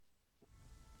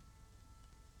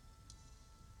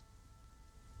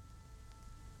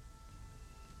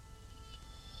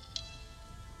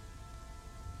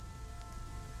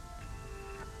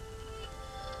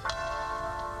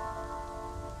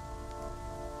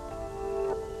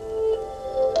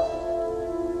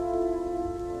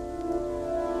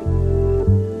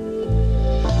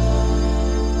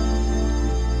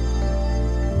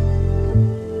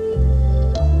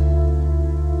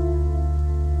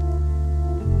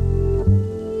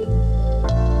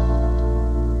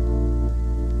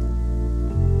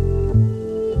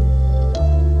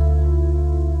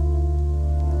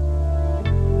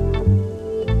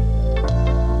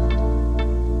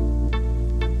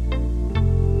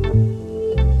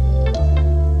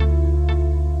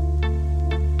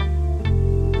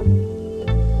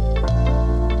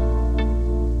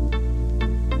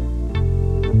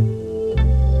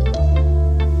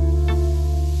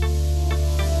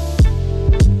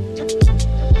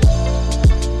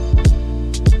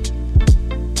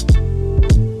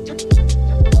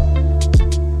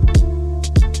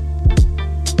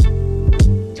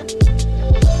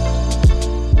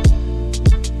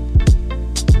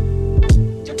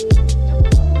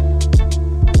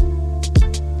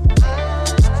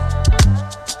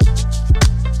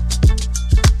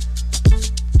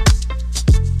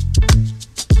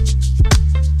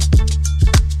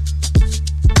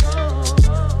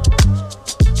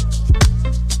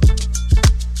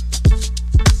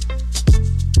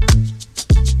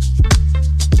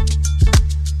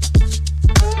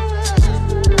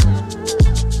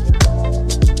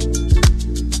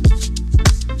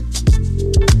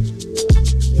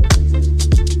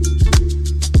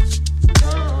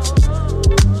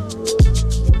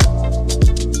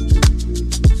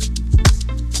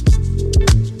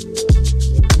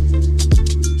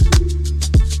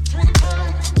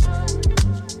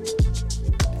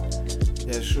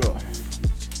Sure.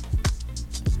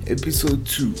 Episode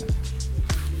 2.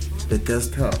 The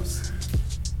Guesthouse.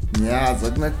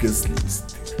 Nyaza kuna guest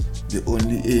list. The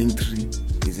only entry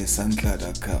is a SoundCloud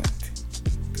account.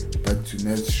 But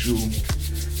tonight's show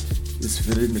is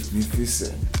very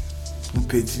magnificent.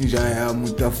 Mpethinjaya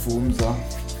mutafumza.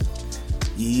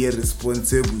 He is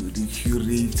responsible, the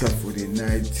curator for the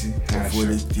night, for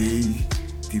the day,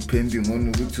 depending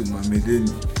on what you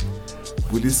mameleni.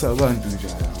 Bulisa abantu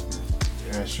njaya.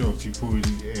 Yeah, sure. People,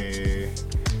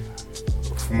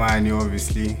 Fumani,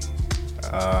 obviously.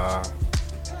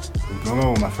 We're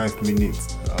over 5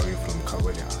 minutes away from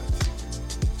Kabodi Heart.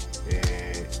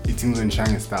 Eating on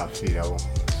Shang stuff, you know.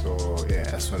 So, yeah,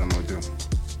 that's what I'm going to do.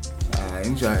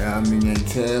 Njaya,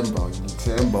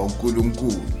 ngithemba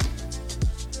uNkulunkulu.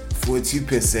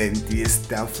 40%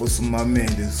 yestaff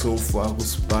osimamele so far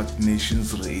ku-Spark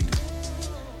Nations Radio.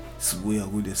 Sibuya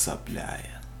kule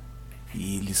supplier.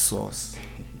 Yili source.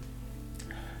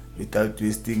 Without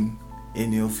wasting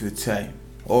any of your time.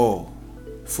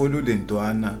 Follow the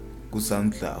ntwana ku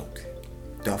SoundCloud.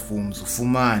 Tafumzu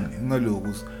Fumani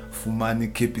ngaloku Fumani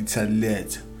capital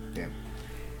letter. Yeah.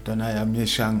 Ntwana yami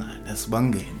yeshangana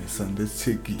sibangene so let's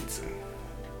take it.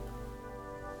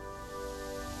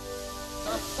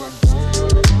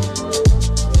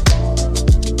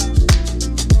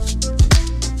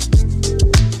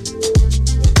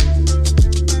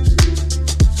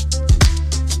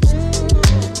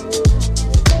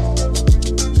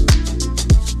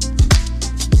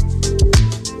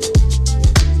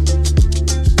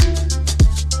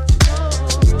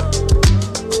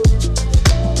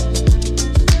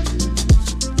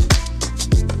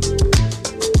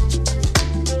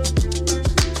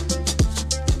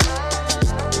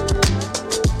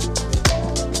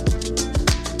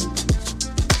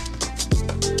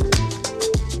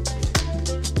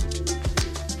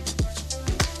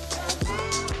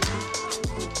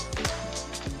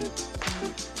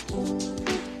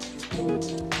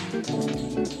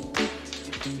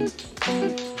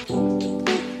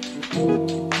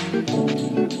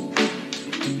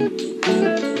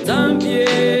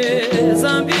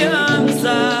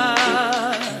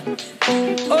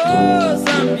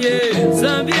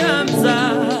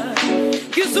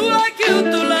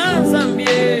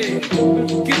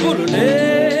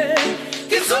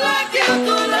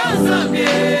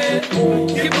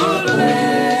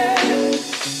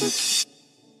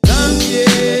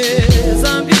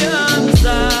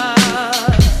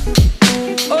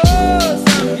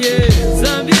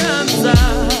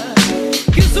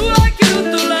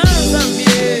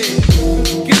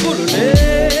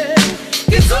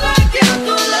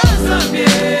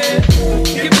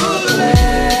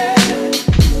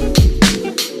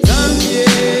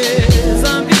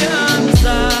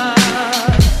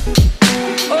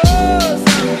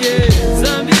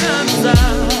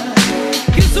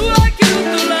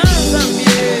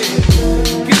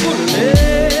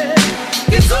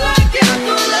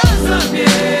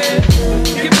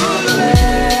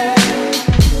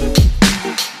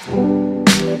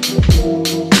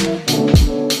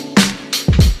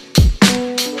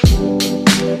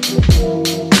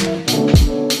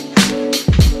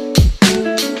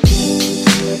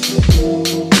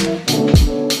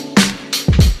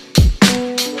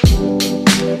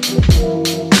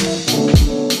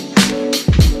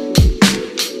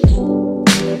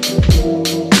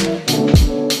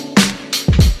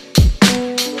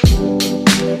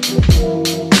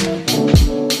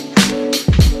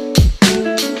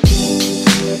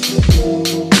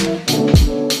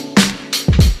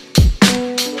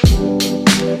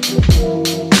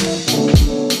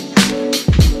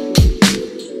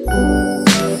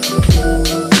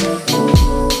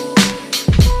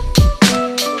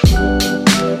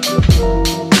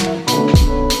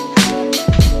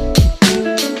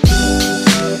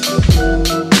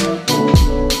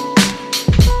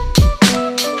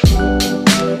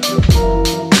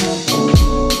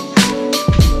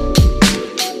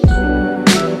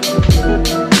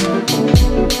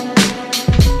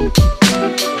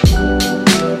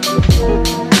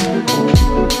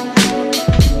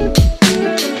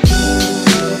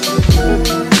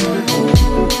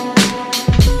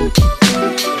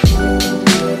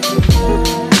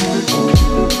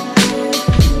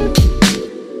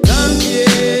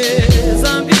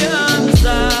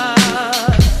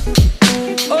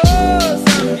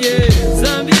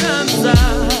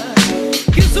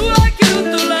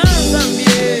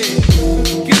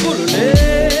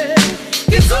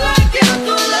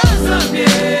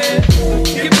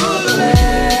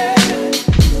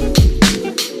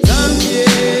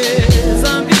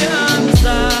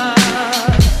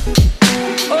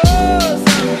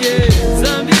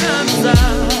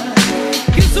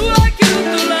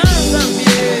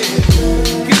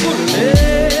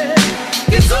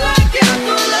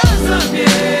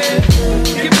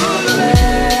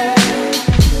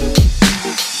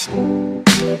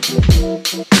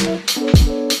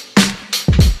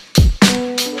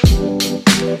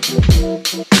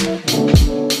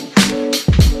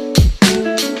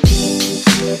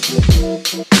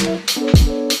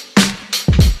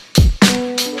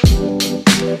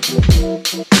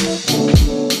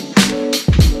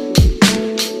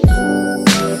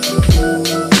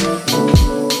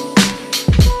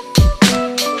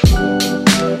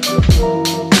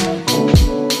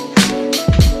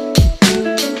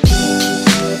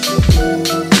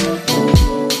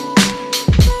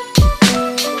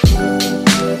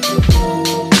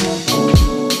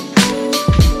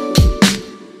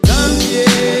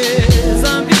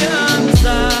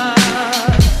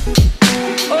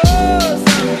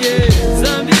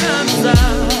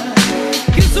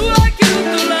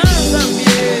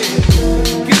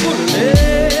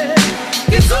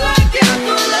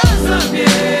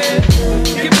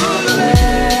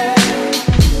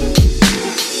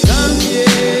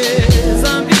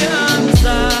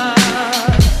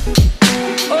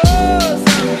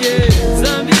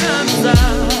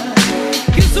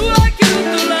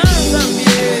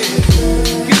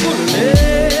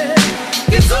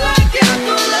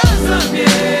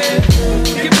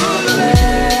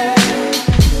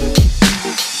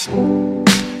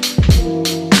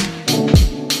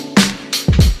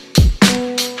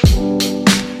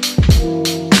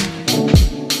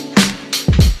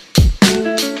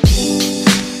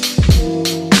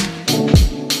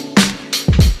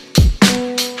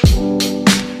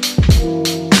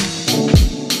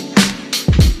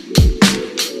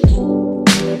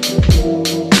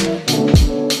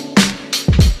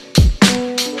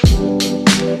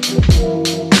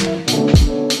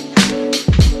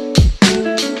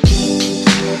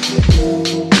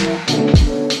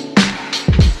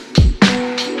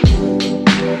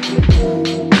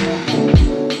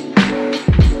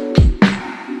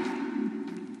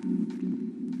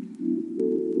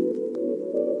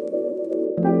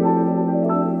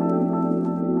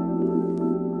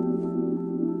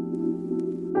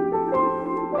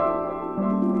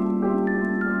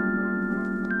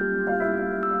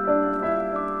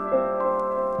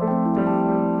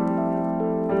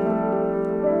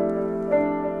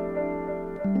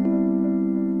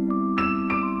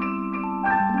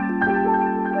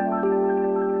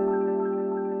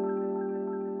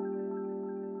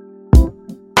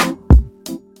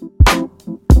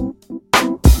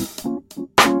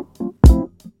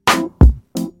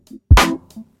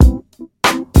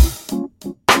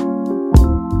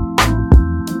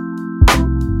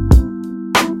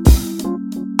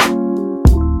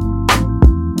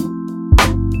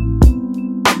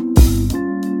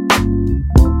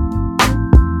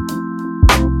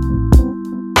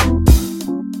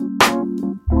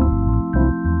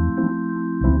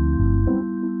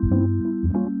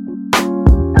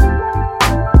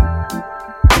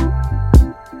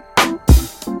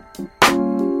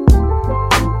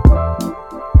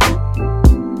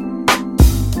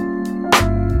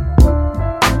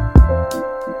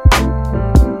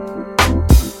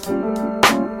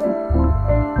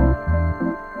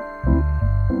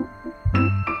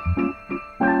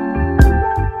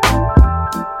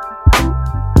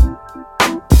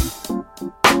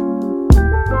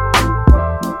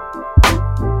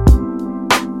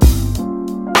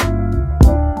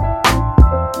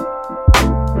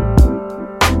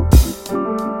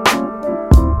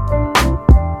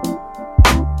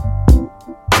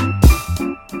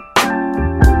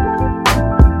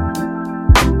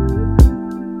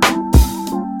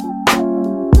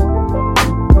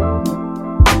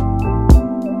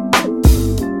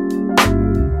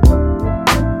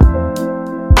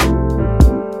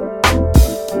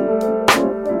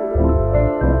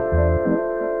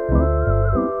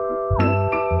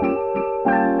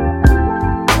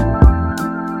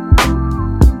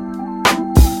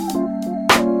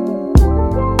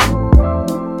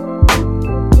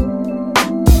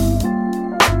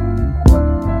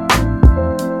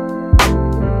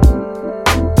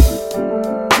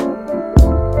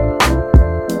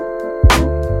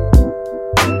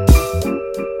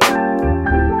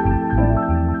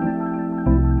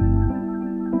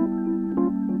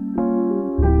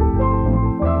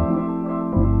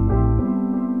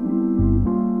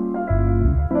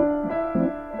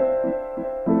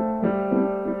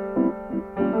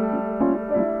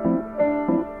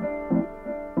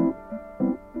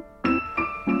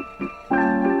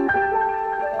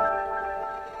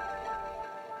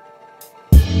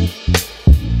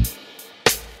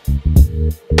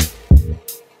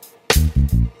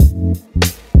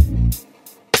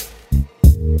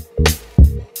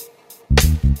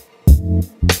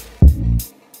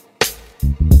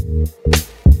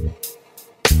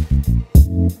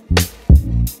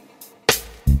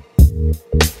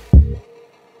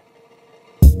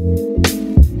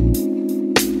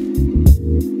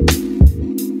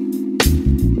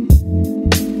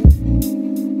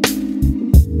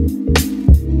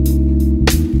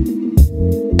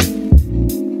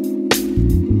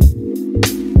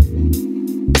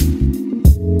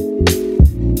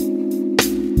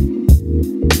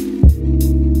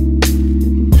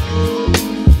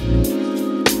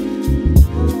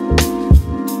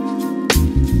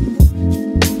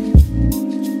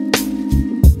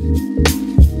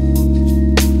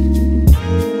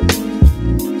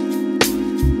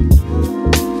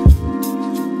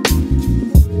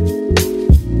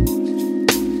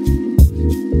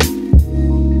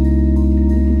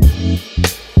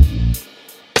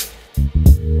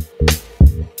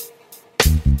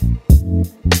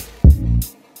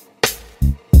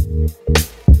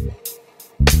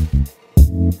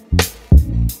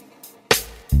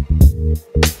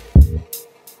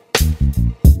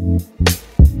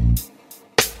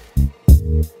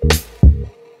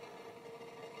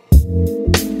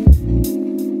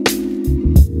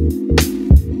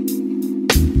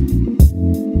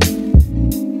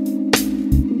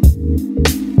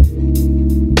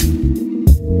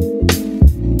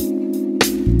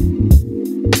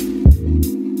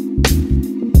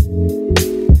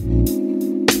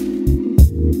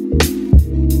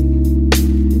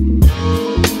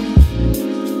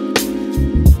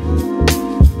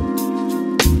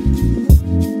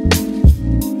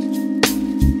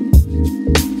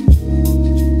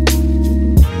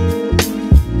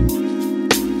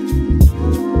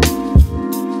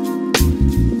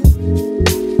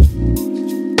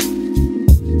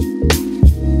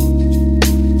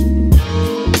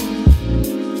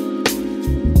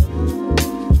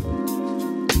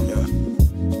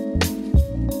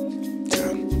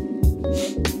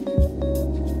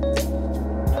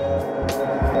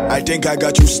 I think I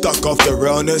got you stuck off the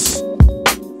realness.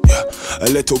 Yeah, a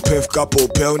little piff, couple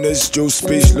pillness, juice,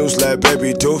 speech, loose like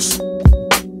baby deuce.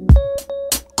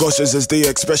 Cautious is the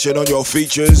expression on your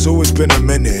features. Oh, it's been a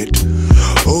minute.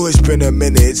 Oh, it's been a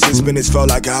minute since minutes felt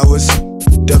like hours.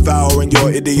 Devouring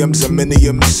your idioms and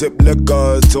miniums. Sip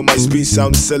liquor till my speech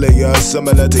sounds sillier.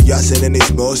 Similar to Yasin in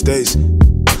his most days.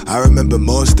 I remember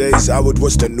most days I would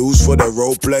watch the news for the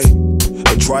role play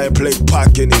and try and play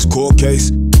Pac in his court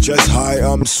case. Just high,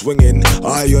 I'm swinging.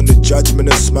 Eye on the judgment,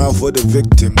 a smile for the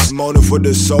victims. Moaning for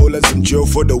the soul and some drill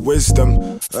for the wisdom.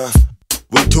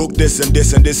 We took this and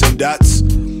this and this and that's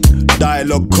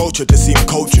dialogue culture to seem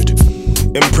cultured.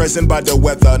 Imprisoned by the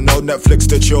weather, no Netflix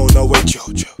to chill, no way, chill.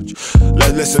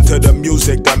 Let's listen to the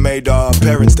music that made our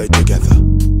parents stay together.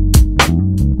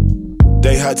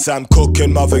 They had Sam Cooke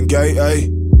and Marvin Gaye, eh?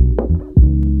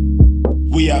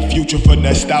 We have future for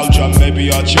nostalgia,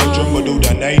 maybe our children will do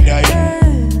the nay-nay.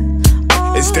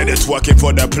 Instead it's working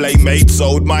for the playmates,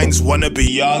 old minds wanna be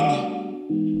young.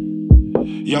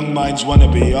 Young minds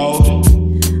wanna be old.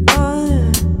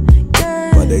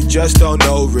 But they just don't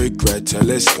know regret till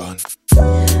it's gone.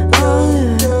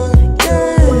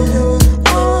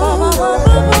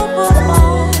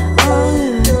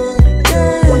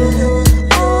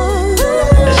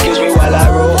 Excuse me while I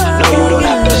roll. No, you don't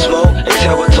have to smoke.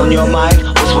 Except what's on your mind,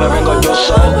 what's wearing on your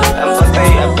soul.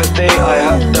 Empathy, I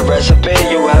have the recipe,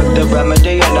 you have the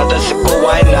remedy. Another sip of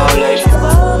wine now, lady.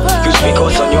 You speak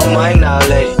what's on your mind now,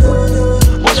 lady.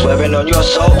 What's wearing on your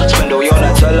soul? Spend all your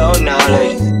nights alone now,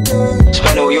 lady.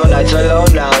 Spend all your nights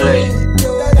alone now, lady.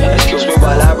 Excuse me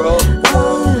while I roll.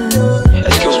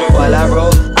 Excuse me while I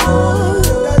roll.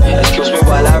 Excuse me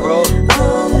while I roll.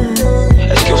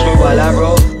 Excuse me while I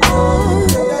roll.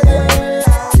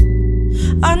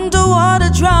 Underwater,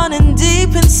 drowning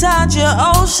deep inside your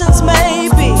oceans,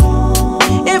 maybe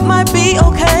it might be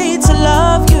okay to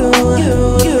love you.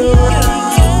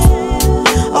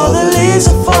 All the leaves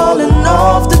are falling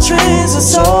off the trees,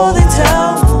 that's all they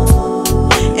tell.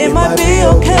 It might be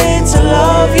okay to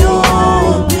love you.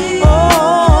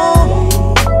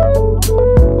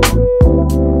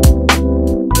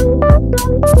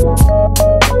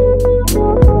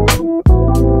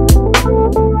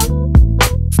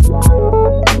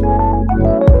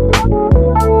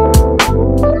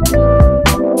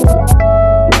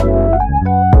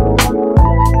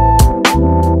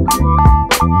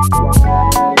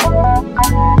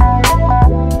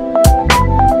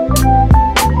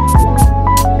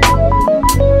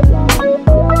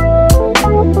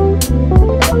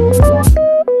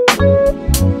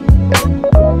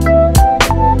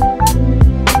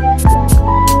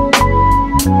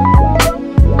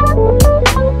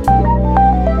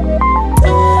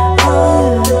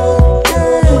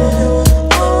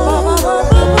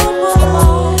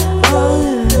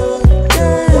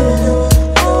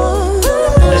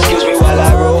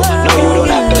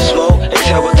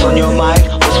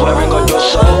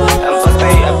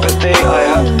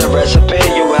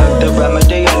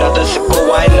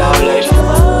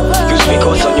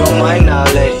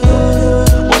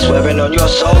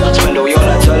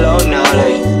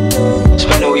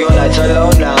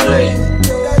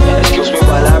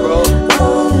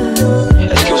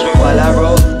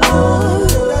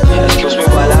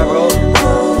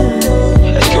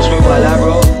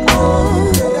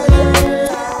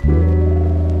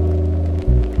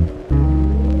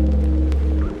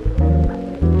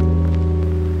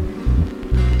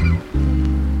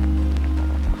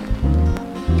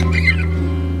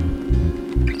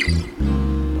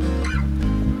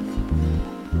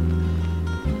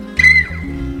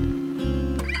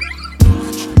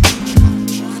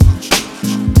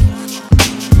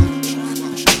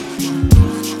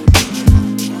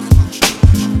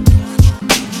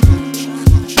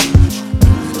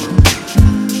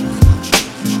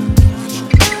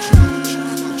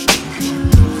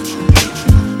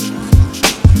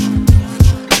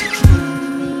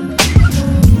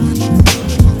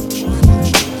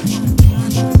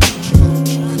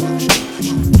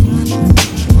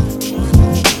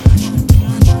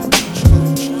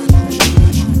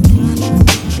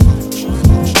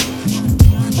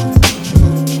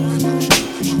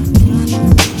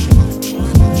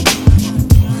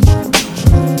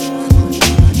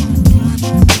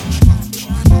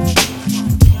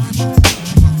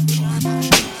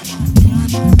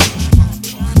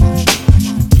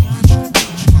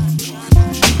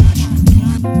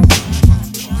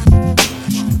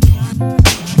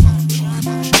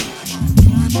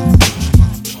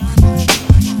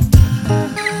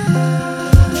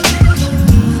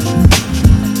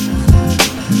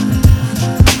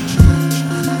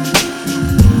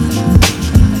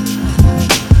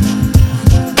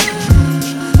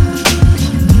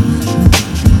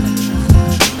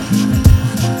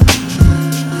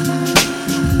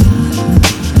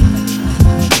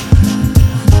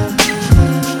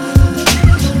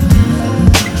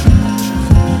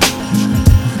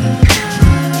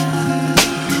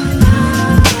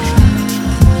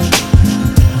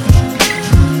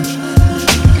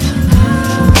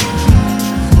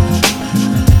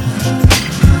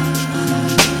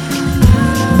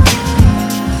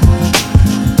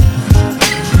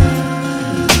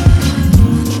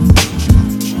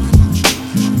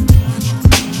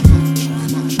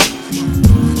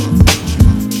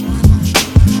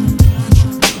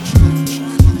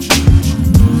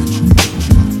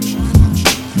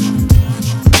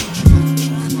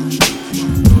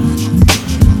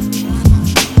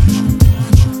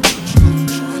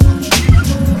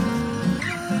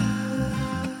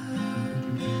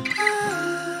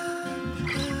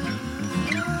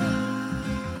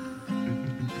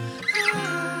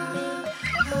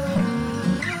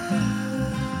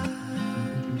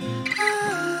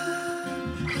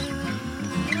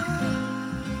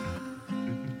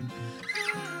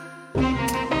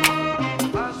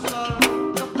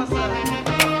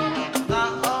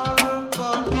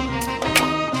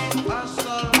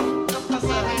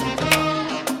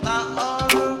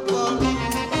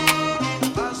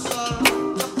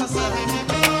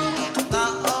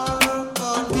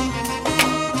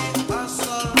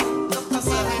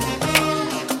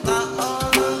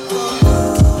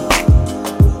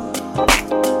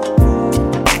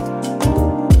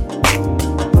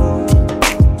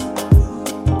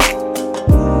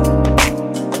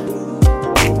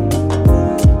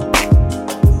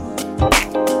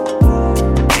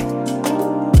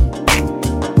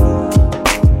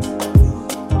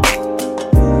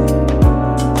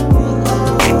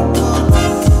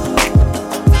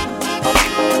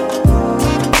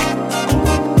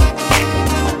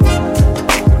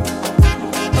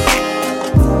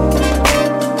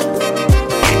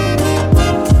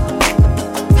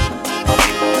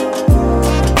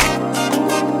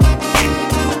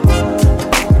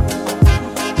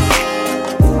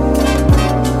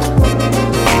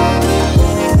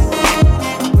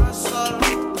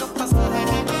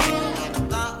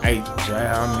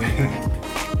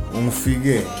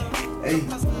 ungifike hey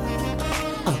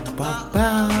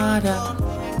babada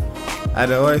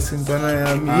otherwise intwana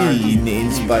yami yini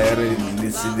inspired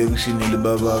leselection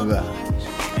lebabaka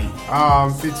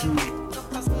Fit to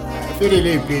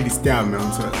they play this damn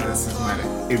man, so this is my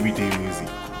everyday music.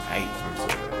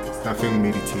 It's nothing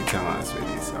meditating as well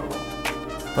this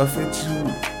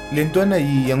bafethu lentwana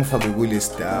yangifake kule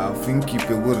stuff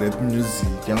ngikhiphe ku rap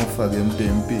music yangifake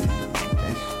empempe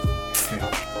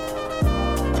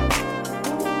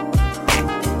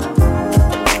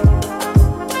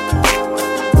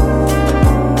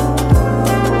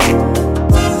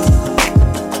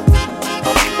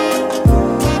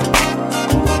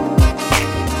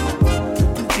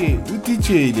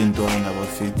lentwana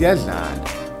bafethu yadlala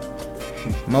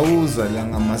mawuza la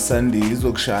ngama-Sunday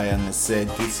izokushaya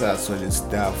ngeset isaso le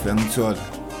staff yangithola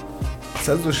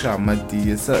sazoshaya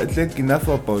amadiye like enough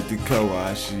about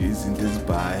ikhawashi izinto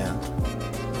ezibhaya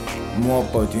more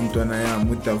about intwana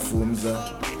yami udafumza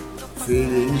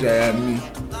fele inja yami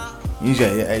inja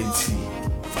ye-IT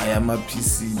via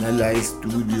ama-PC nala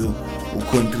e-studio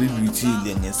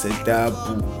ucontributile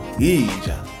nge-setup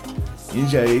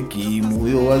inja yegame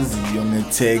uyowaziyo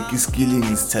nge-tech iskilling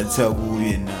isithatha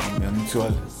kuye nami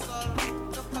yangithola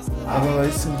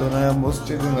otherwise intwana yami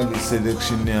ositshele ngale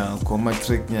selection yakho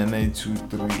ama-track nyana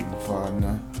yi-2-3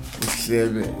 mfana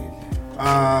isihlebele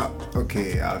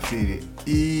okay I feel it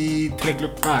i-track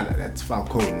lokuqala that's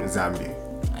Falcon Zambia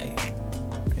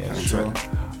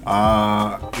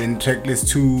then track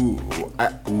list 2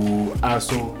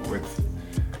 also with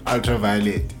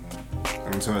Ultraviolet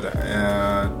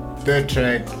third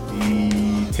track, the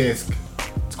Tesk,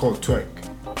 it's called Twerk,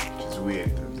 which is weird.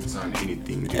 It doesn't sound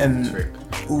anything to Twerk.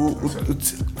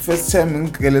 First time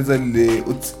ngigeleza le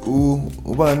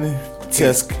ubani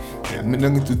Tesk. Mina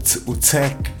ngithi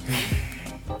uTech.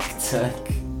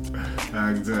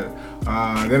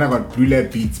 Then I got Blue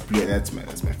Lab Beats. That's my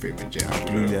favorite jam.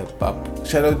 Blue Lab Pop.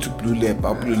 Shout out to Blue Lab.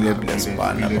 Blue Lab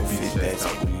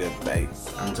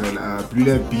Blue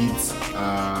Lab Beats.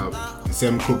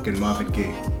 Sam Cooke and Marvin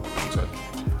Gaye.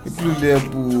 Blue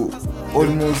Lab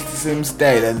almost the same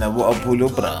style and Apollo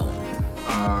Brown.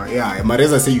 Yeah,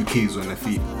 Mareza say UK is on the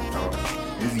feed.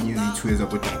 Easy 2 years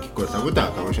ago, because I would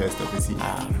talk about stuff.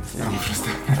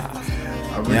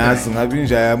 Yazi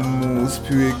ngabinja yamu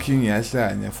uSphiwe King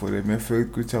yahlanya for the mefelt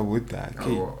kuthi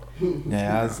abodake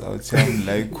ngiyazi awuthi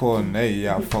like khona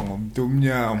yafa ngomuntu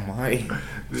omnyama hayi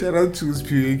shout out to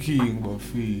uSphiwe King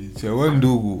bafethu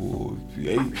yawanduku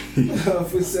hey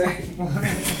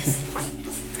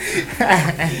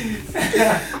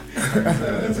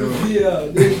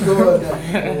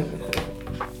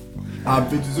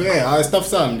so yeah, stuff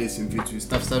some listen to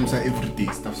stuff some every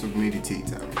day stuff so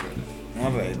meditate.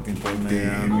 Alright,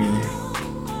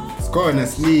 it's going to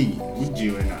sneak. Would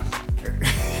you now?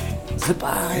 It's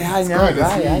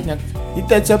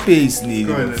a pace,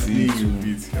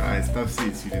 stuff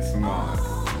sits with the smart.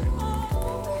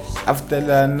 After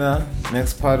Lana,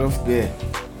 next part of the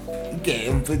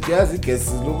game, for just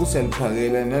guess locus and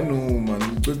Pagela, Nanuma,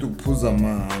 go to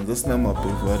Puzama, that's not my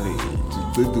favorite.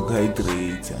 Go to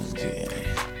hydrate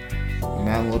and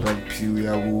now that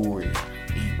Pia away.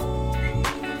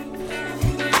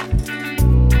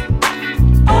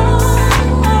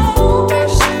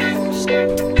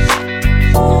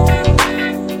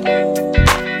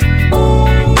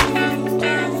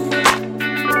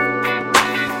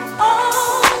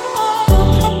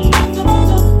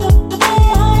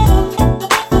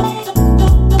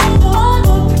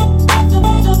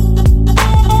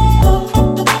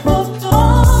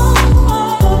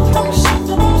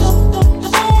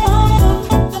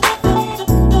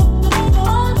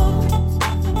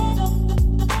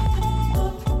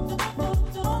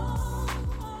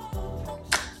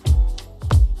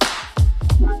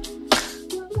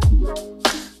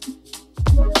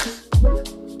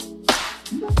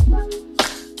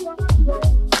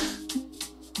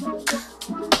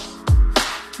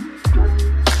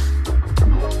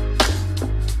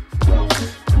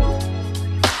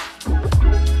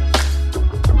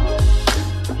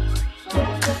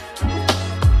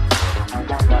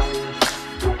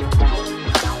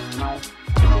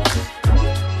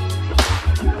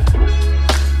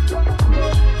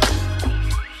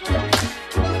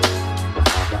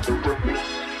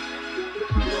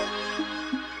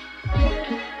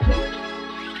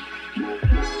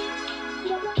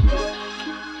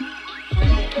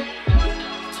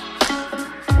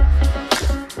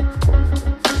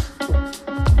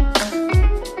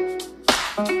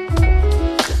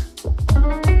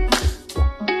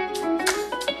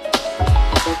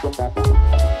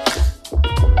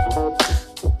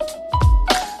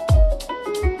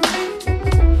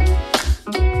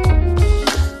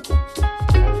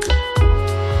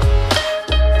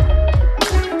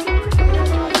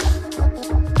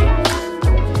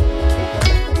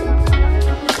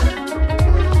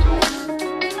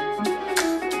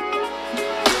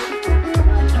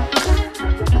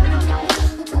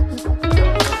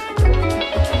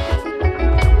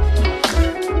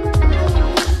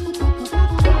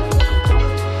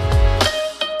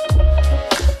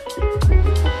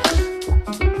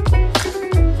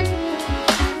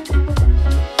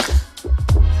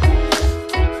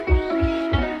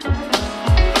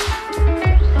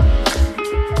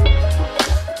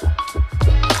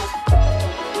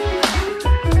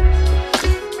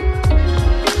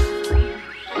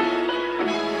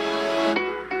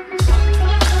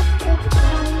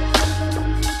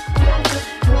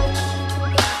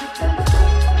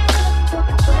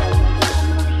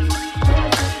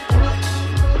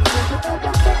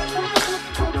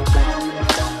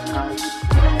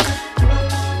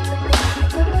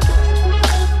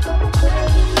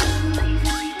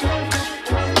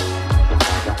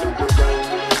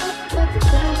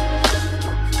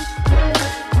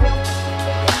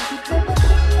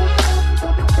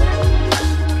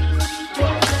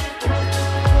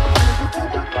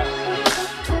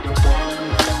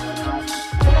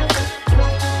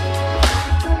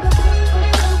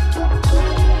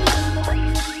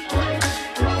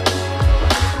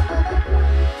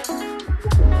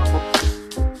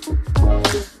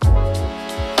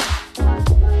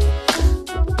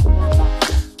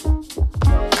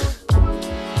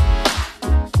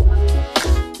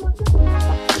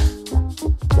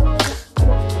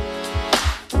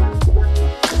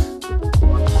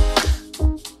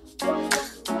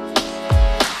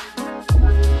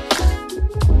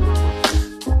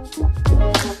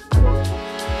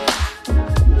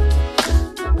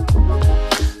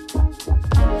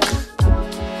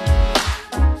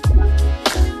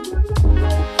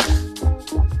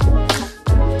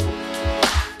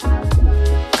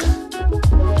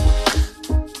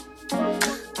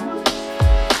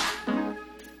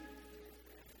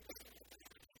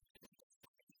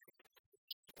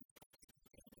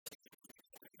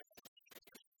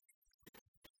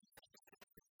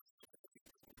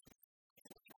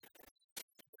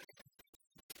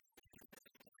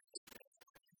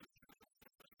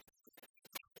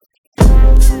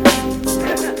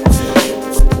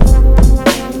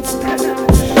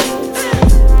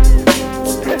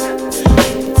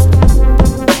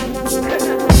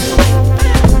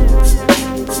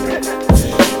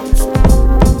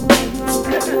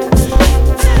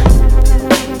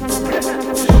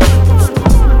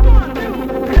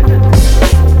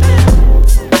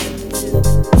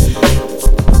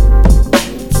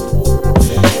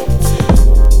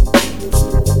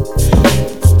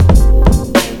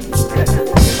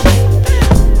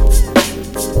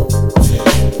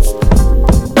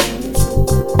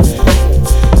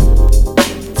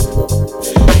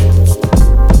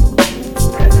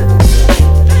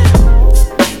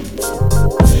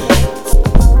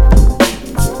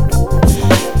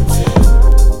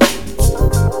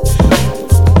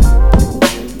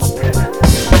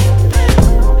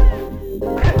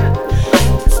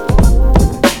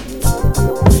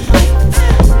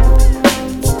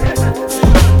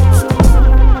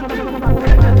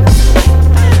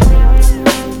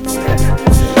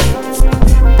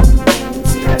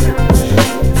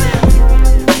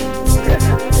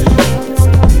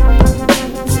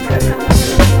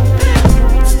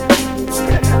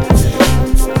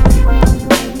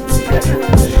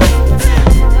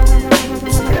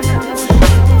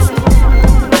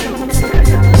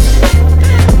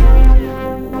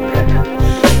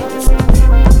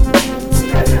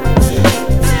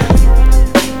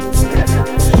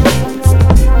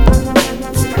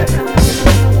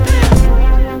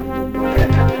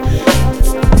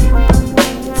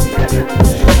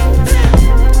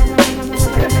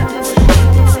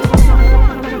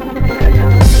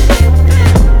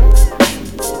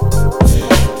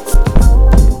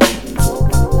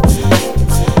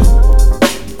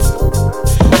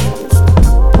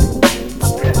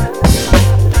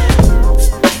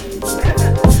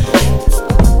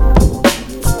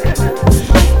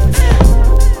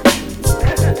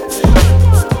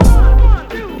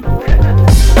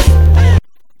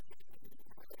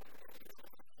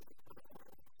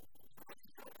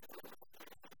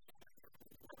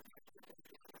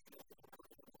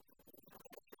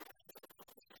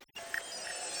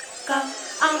 Go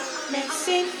on,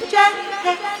 messenger,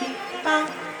 keep on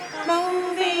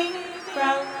moving.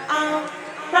 Roll on,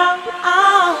 roll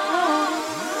on.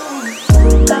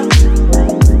 Go.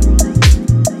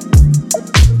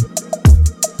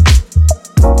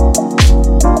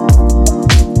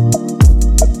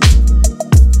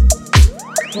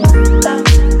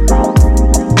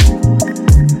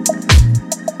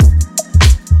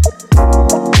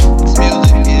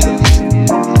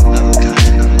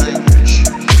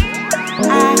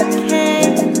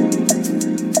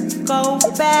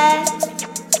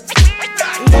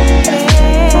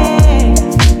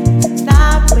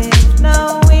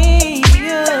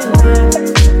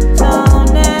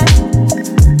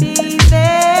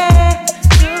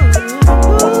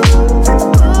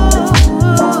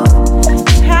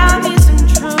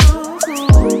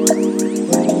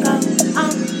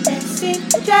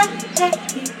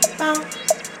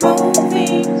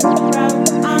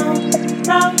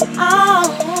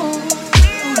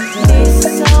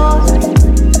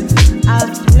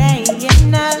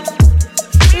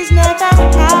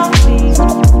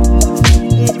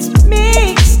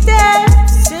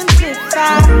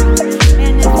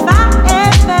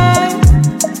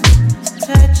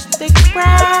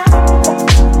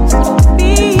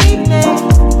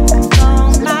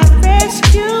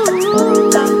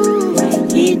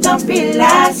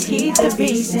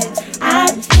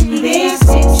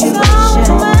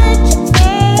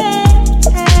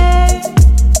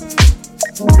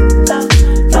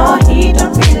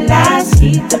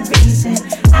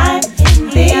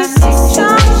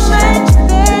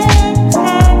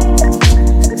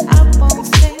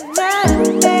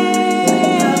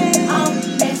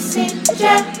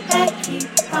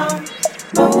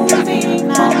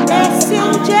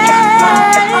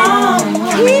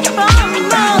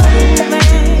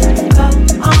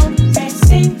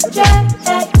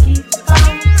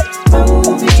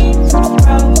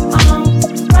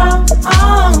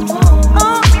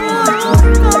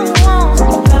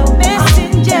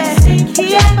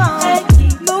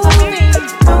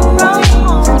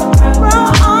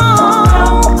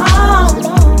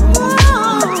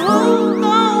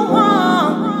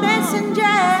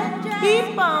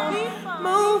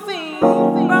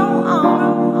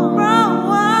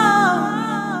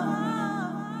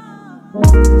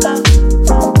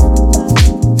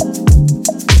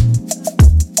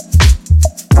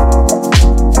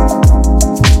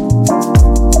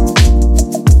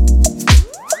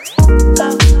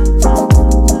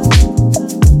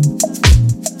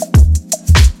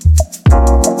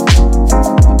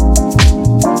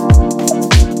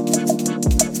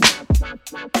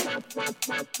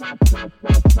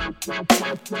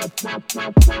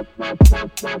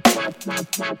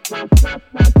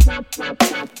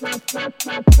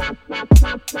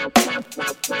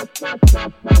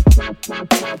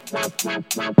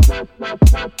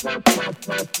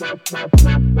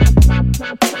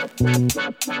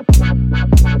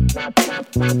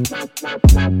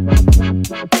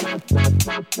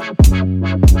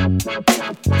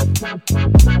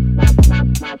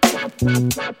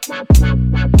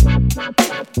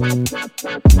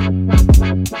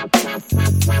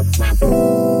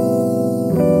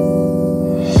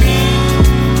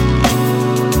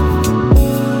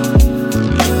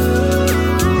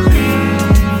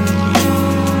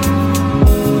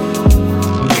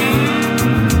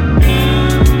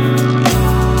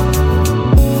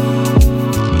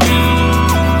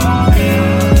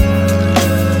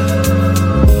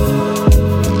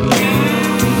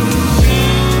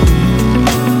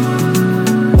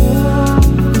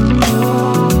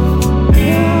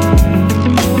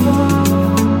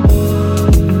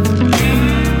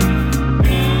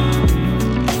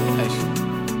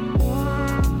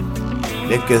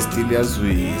 Guesthouse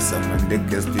yazwisa man le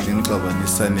Guesthouse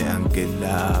ngixabanisa neuncle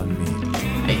lami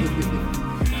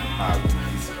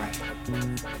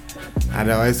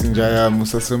otherwise njaya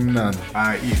musasemnandi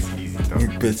easy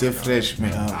ngiphethe fresh me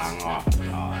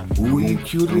uyi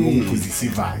curious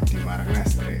uzisivadi mara kana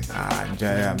stress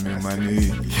njaya me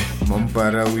mani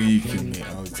mompara week me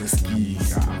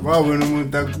awutseskisa wabona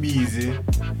umuntu akubize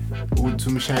uthi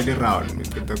umshayele round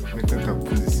ngicela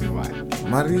ukuzisivadi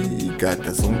mari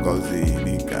igada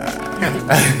somgawuzeni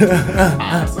igada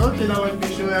so ke lawa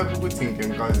bisho yakho ukuthi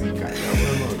ngengikazi igada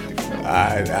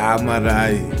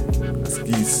marayi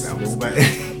askisa uba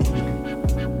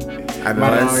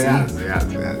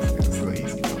yazi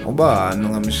uba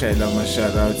nongamshayela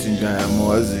amashara athi njaya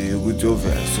mawazi ukuthi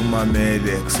overs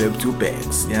umamele except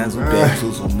uBex yazi uBex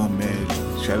uzomamela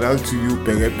shout out to you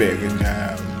bheke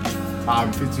njaya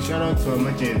mfethu shout out to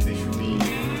emergency shubini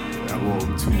yabo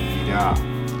 2 yeah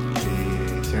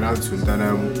shout And I'll tune that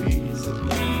I'm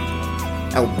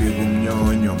I'll be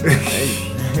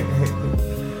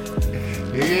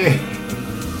yeah.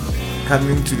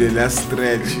 Coming to the last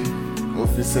stretch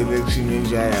of the selection in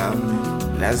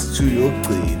Jayami. Last 2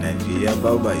 yokugcina nje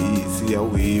yababa yisi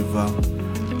yawiva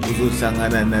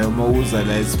uzohlangana nayo mawuza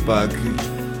la ispark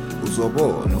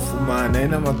uzobona ufumana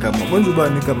inamagama manje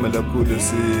ubani igama lakho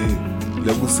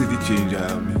la ku city change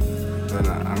yami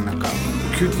Bana angakama.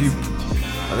 Q-Deep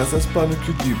akasaspam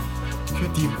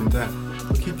Q-Deep Nta.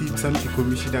 Q-Deep something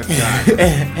commissioner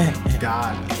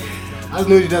dala. As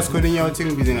no that's calling you out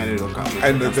thing busy ngale lokama.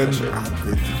 I know that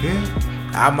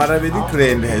mara beli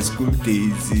grand high school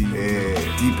days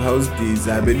deep house days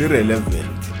abeli relevant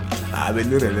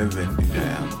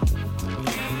nja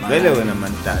vele wena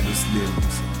mantalo slim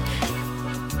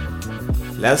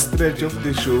last stretch of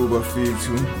the show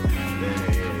bafethu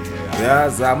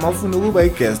zama ufuna ukuba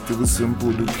i-guest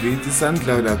kusimple create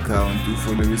i-SoundCloud account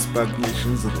ufollow i-Spark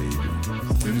Nations Radio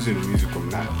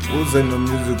uze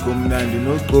no-music omnandi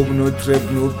no gqob no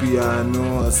trap no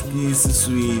piano askisi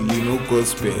swili no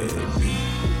gospel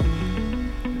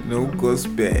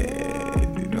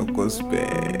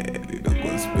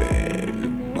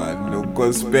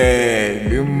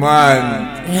man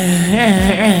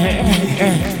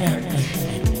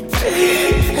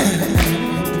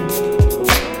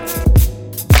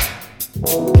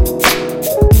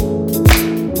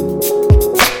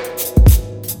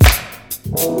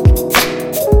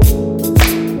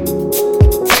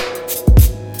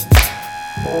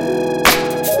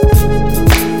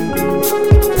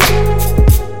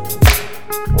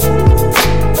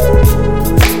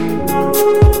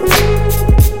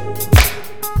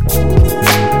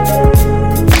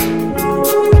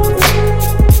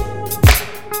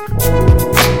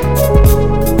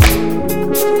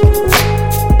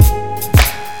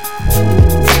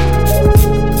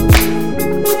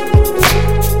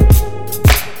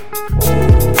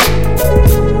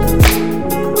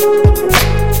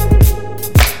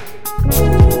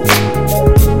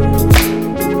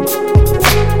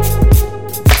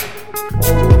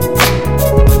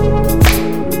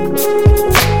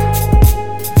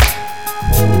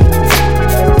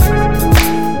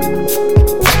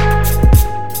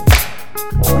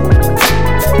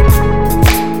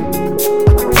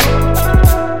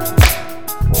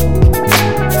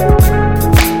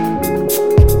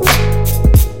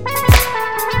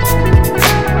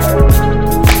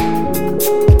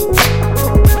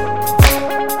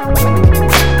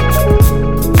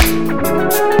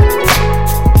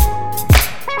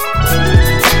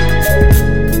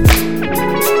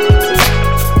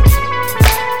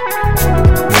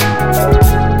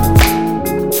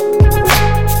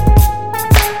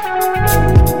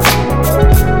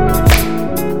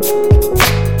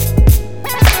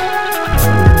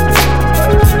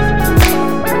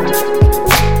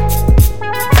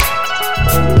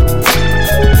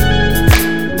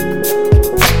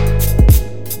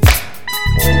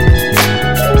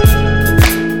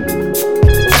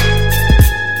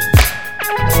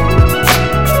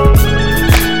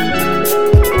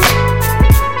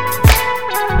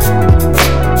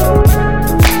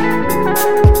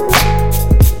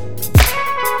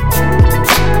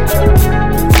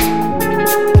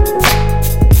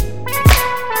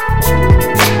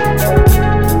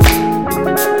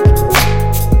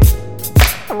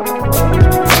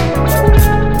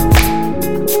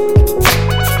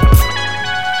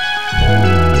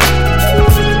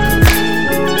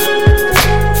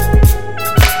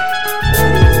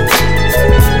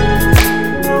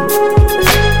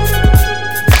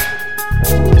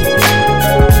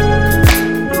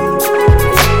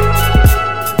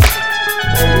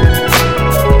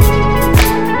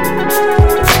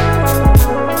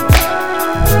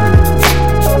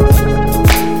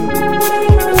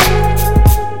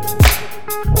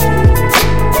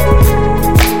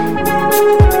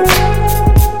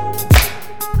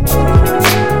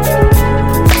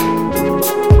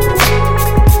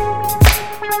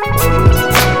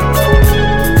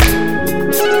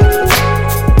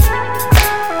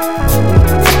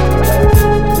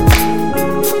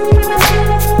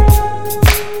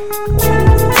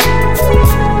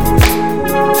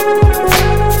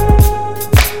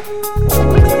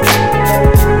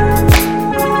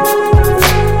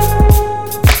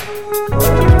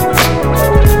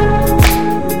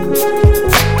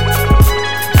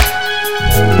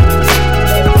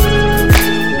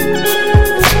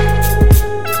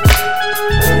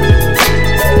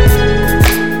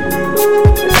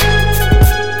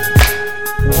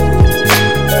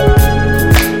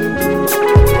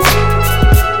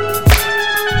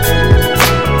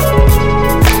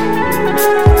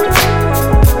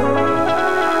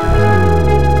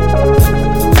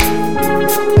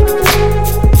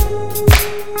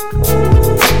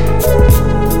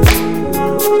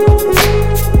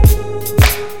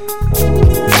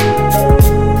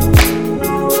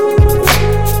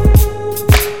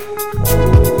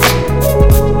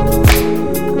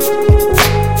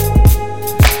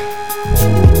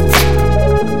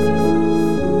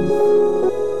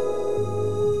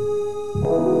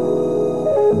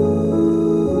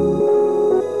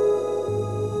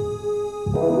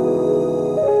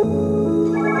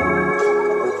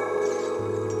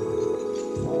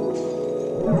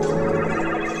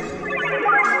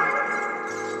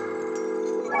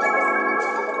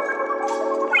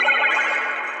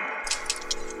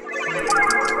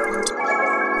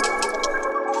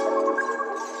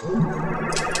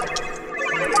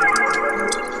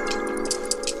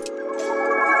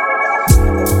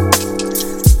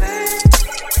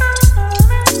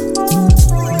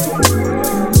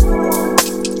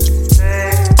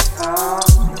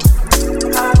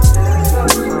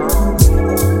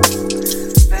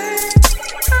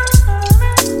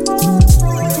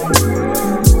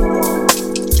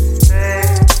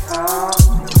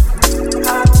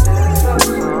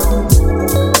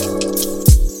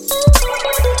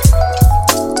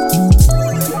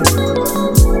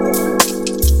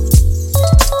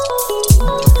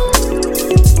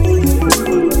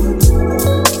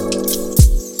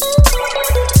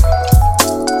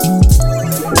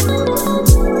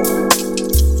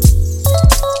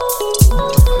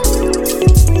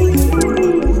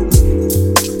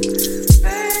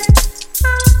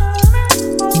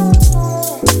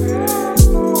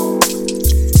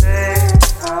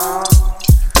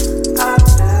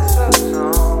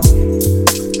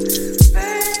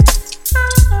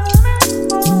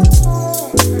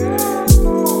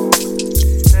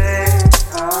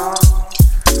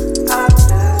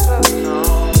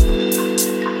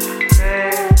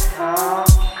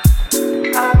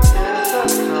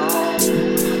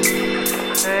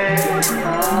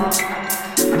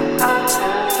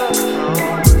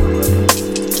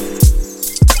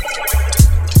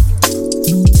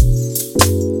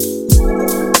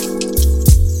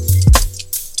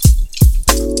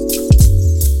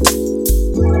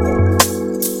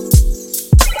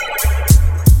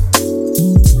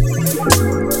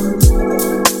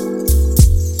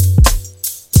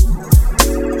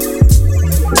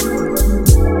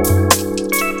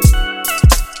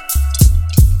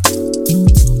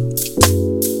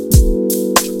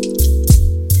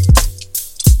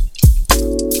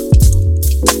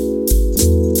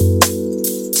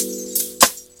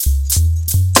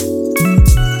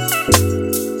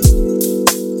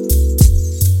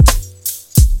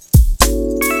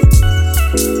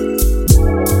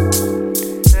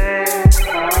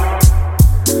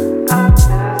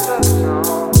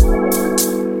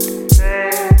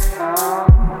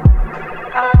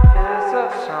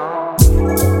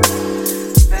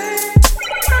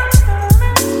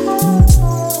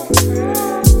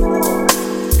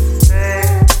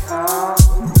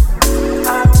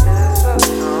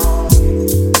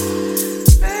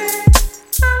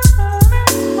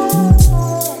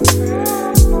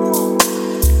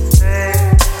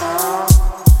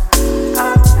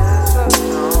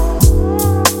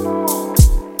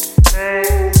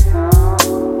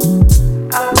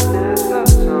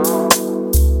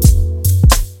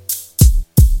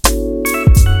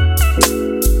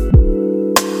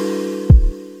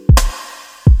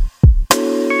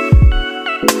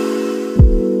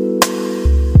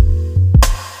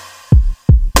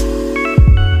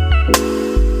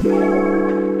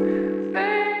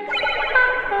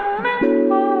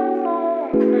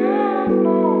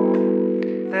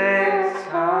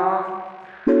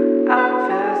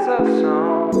suck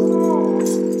song.